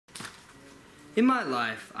In my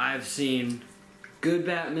life, I've seen good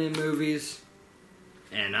Batman movies,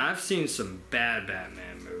 and I've seen some bad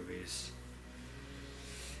Batman movies.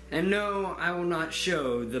 And no, I will not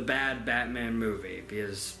show the bad Batman movie,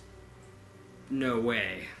 because no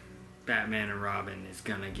way Batman and Robin is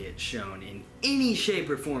gonna get shown in any shape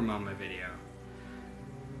or form on my video.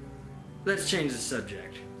 Let's change the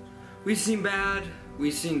subject. We've seen bad,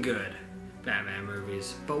 we've seen good Batman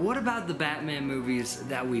movies. But what about the Batman movies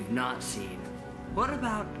that we've not seen? What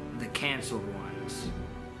about the canceled ones?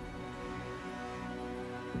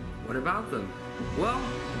 What about them? Well,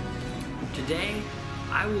 today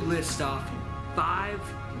I will list off 5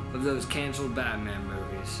 of those canceled Batman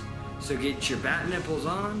movies. So get your bat nipples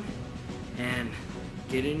on and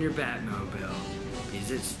get in your Batmobile,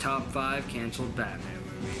 because it's top 5 canceled Batman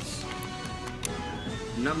movies.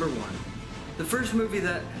 Number 1. The first movie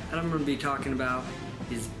that I'm going to be talking about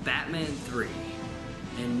is Batman 3.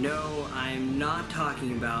 And no, I'm not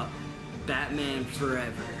talking about Batman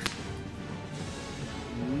Forever.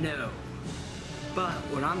 No. But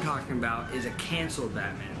what I'm talking about is a canceled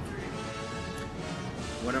Batman 3.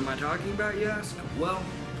 What am I talking about, you ask? Well,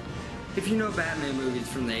 if you know Batman movies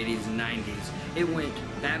from the 80s and 90s, it went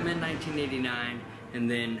Batman 1989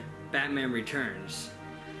 and then Batman Returns.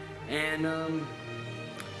 And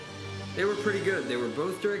they were pretty good. They were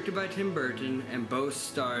both directed by Tim Burton and both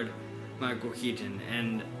starred Michael Keaton,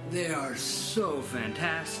 and they are so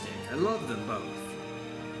fantastic. I love them both.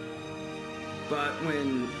 But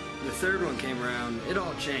when the third one came around, it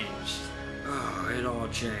all changed. Oh, it all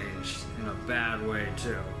changed in a bad way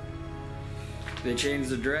too. They changed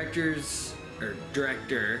the director,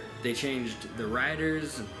 they changed the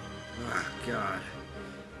writers, and, oh god.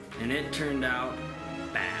 And it turned out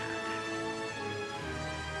bad.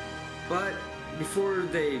 But before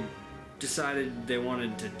they decided they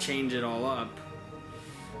wanted to change it all up,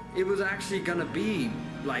 it was actually gonna be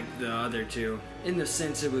like the other two, in the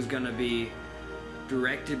sense it was gonna be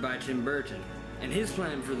directed by Tim Burton. And his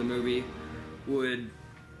plan for the movie would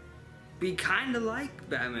be kinda like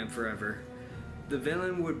Batman Forever. The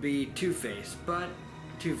villain would be Two-Face, but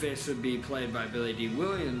Two-Face would be played by Billy Dee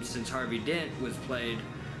Williams, since Harvey Dent was played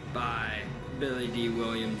by Billy Dee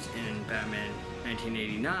Williams in Batman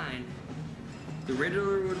 1989. The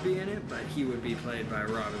Riddler would be in it, but he would be played by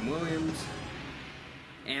Robin Williams.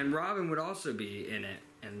 And Robin would also be in it.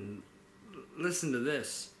 And listen to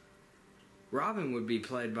this. Robin would be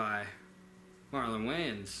played by Marlon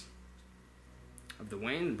Wayans of the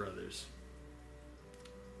Wayans brothers.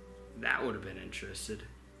 That would have been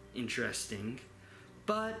interesting.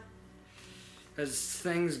 But as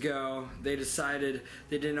things go, they decided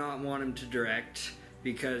they did not want him to direct,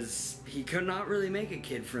 because he could not really make a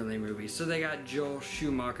kid-friendly movie. So they got Joel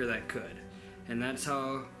Schumacher that could. And that's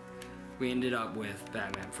how we ended up with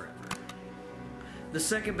Batman Forever. The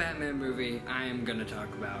second Batman movie I am going to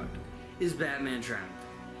talk about is Batman Triumph.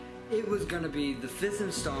 It was going to be the 5th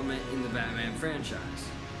installment in the Batman franchise.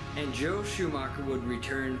 And Joel Schumacher would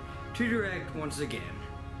return to direct once again.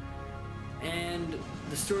 And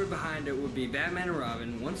the story behind it would be Batman and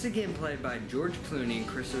Robin, once again played by George Clooney and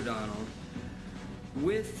Chris O'Donnell,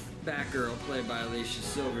 with Batgirl, played by Alicia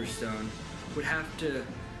Silverstone, would have to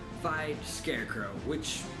fight Scarecrow,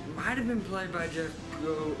 which might have been played by Jeff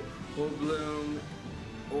Goldblum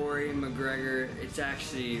or Ian McGregor.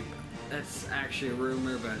 That's actually a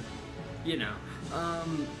rumor, but you know,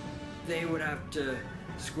 they would have to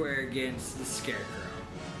square against the Scarecrow.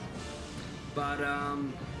 But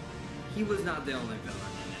he was not the only villain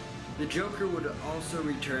in it. The Joker would also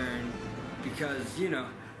return because, you know,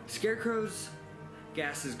 Scarecrow's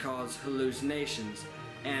gases cause hallucinations,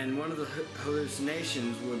 and one of the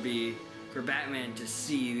hallucinations would be for Batman to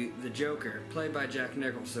see the Joker, played by Jack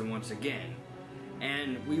Nicholson once again.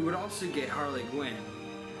 And we would also get Harley Quinn,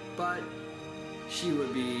 but she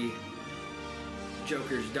would be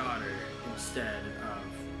Joker's daughter instead of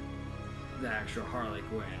the actual Harley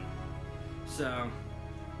Quinn. So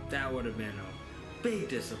that would have been a big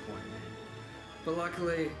disappointment. But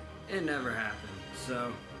luckily, it never happened.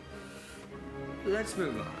 So let's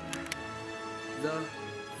move on. The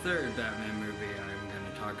third Batman movie I'm going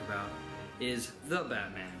to talk about is The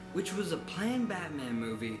Batman, which was a planned Batman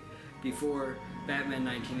movie before Batman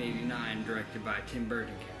 1989, directed by Tim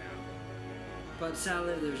Burton, came out. But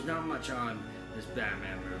sadly, there's not much on this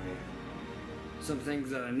Batman movie. Some things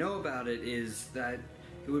that I know about it is that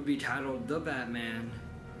it would be titled The Batman.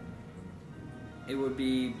 It would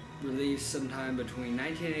be released sometime between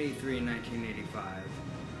 1983 and 1985.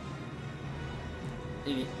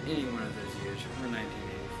 Any one of those years, or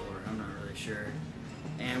 1984, I'm not really sure.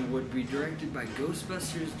 And would be directed by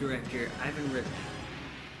Ghostbusters director Ivan Reitman.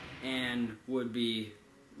 And and would be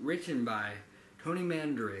written by Tony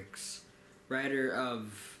Mandarich, writer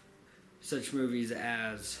of such movies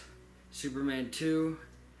as Superman 2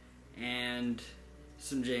 and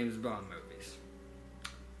some James Bond movies.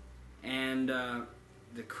 And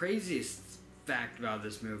the craziest fact about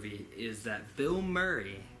this movie is that Bill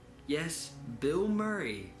Murray, yes, Bill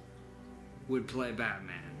Murray, would play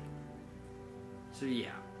Batman. So yeah,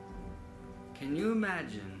 can you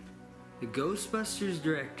imagine the Ghostbusters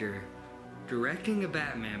director directing a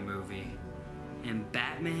Batman movie and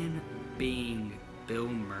Batman being Bill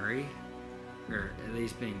Murray? Or at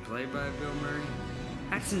least being played by Bill Murray?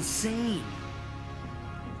 That's insane!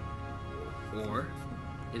 Or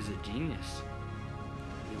is it genius?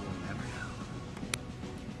 We will never know.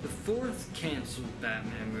 The fourth canceled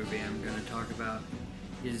Batman movie I'm going to talk about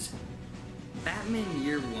is Batman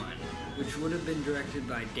Year One, which would have been directed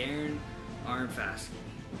by Darren Aronofsky.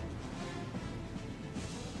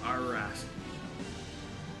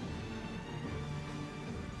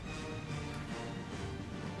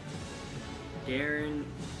 Darren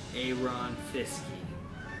Aronofsky.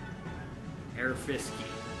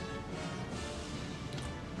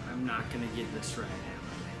 I'm not gonna get this right now.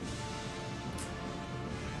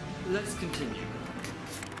 Let's continue.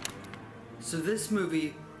 So this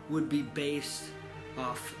movie would be based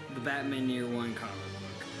off the Batman Year One comic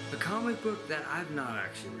book. A comic book that I've not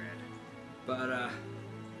actually read. But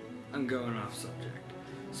I'm going off subject.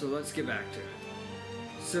 So let's get back to it.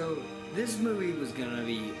 So this movie was gonna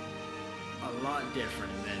be a lot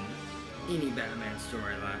different than any Batman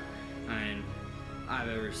storyline I've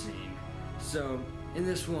ever seen. So in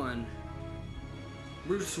this one,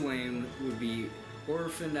 Bruce Wayne would be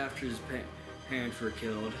orphaned after his parents were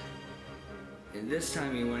killed. And this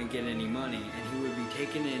time he wouldn't get any money, and he would be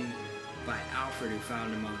taken in by Alfred, who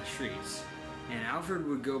found him on the streets. And Alfred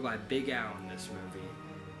would go by Big Al in this movie,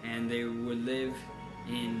 and they would live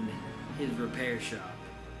in his repair shop.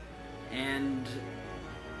 And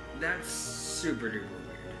that's super duper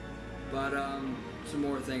weird. But some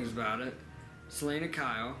more things about it. Selena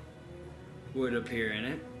Kyle would appear in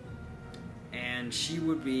it, and she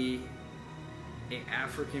would be an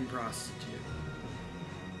African prostitute.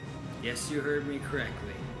 Yes, you heard me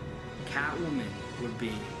correctly. Catwoman would be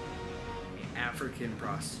an African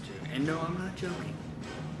prostitute. And no, I'm not joking.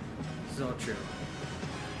 This is all true.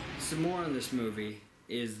 Some more on this movie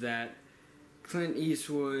is that Clint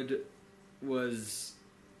Eastwood was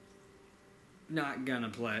not gonna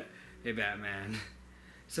play a Batman.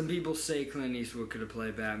 Some people say Clint Eastwood could have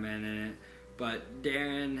played Batman in it, but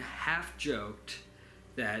Darren half joked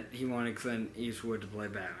that he wanted Clint Eastwood to play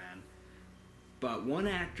Batman. But one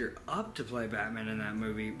actor up to play Batman in that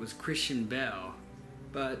movie was Christian Bale.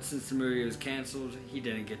 But since the movie was canceled, he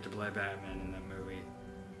didn't get to play Batman in that movie.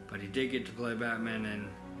 But he did get to play Batman in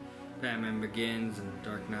Batman Begins and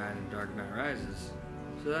Dark Knight and Dark Knight Rises.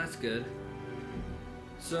 So that's good.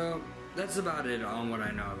 So that's about it on what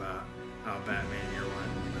I know about Batman Year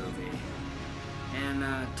One movie. And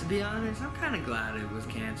to be honest, I'm kind of glad it was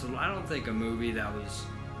canceled. I don't think a movie that was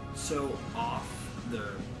so off the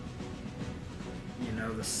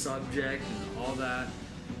the subject and all that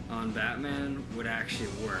on Batman would actually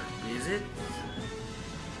work, because it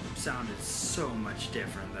sounded so much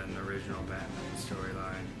different than the original Batman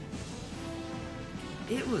storyline.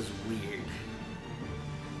 It was weird,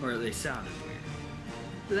 or at least sounded weird.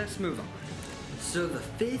 But let's move on. So the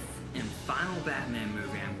fifth and final Batman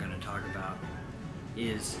movie I'm going to talk about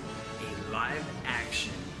is a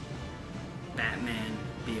live-action Batman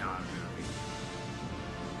Beyond movie.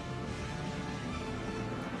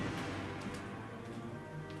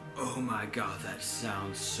 Oh my god, that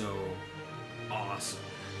sounds so awesome.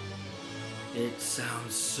 It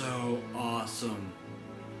sounds so awesome.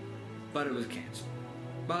 But it was canceled.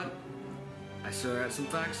 But I still got some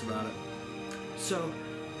facts about it. So,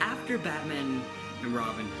 after Batman and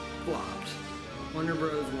Robin flopped, Warner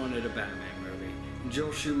Bros. Wanted a Batman movie.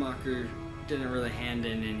 Joel Schumacher didn't really hand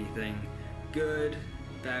in anything good.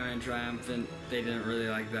 Batman Triumphant, they didn't really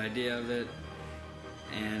like the idea of it.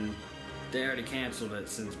 And they already canceled it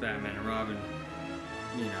since Batman and Robin,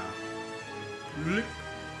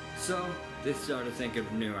 So they started thinking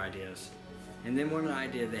of new ideas. And then one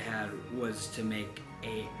idea they had was to make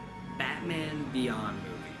a Batman Beyond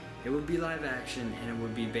movie. It would be live action, and it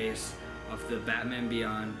would be based off the Batman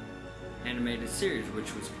Beyond animated series,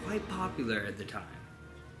 which was quite popular at the time.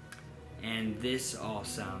 And this all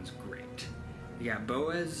sounds great. You got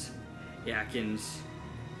Boaz Yatkins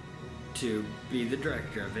to be the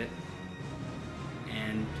director of it,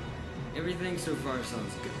 and everything so far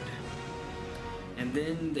sounds good. And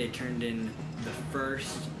then they turned in the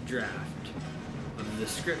first draft of the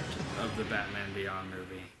script of the Batman Beyond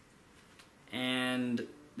movie. And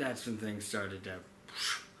that's when things started to...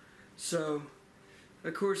 So,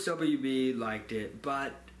 of course WB liked it,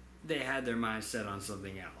 but they had their mind set on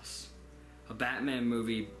something else. A Batman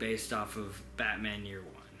movie based off of Batman Year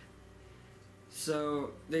One. So,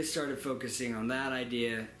 they started focusing on that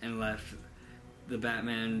idea and left the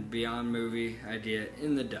Batman Beyond movie idea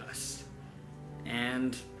in the dust.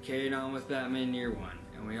 And carried on with Batman Year One.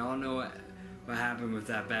 And we all know what happened with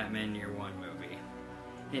that Batman Year One movie.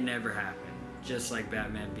 It never happened. Just like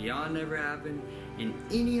Batman Beyond never happened in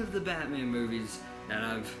any of the Batman movies that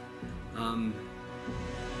I've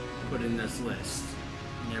put in this list.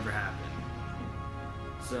 Never happened.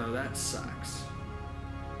 So that sucks.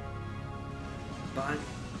 But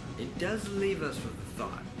it does leave us with a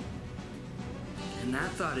thought. And that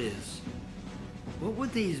thought is, what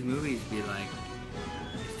would these movies be like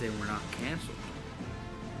if they were not canceled?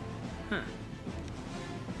 Huh.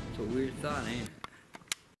 It's a weird thought, ain't it?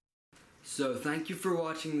 So thank you for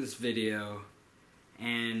watching this video,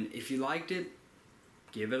 and if you liked it,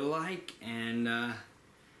 give it a like, and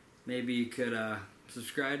maybe you could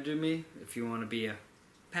subscribe to me if you want to be a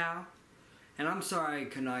pal. And I'm sorry I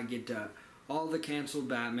could not get to all the canceled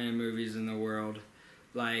Batman movies in the world,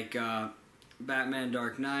 like Batman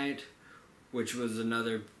Dark Knight, which was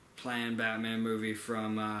another planned Batman movie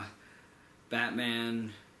from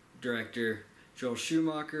Batman director Joel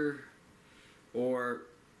Schumacher, or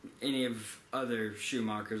any of other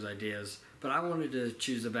Schumacher's ideas. But I wanted to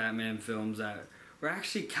choose the Batman films that were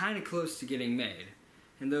actually kind of close to getting made,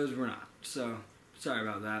 and those were not. So, sorry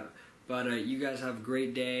about that. But you guys have a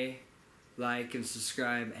great day. Like and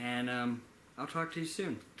subscribe, and I'll talk to you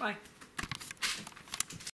soon. Bye.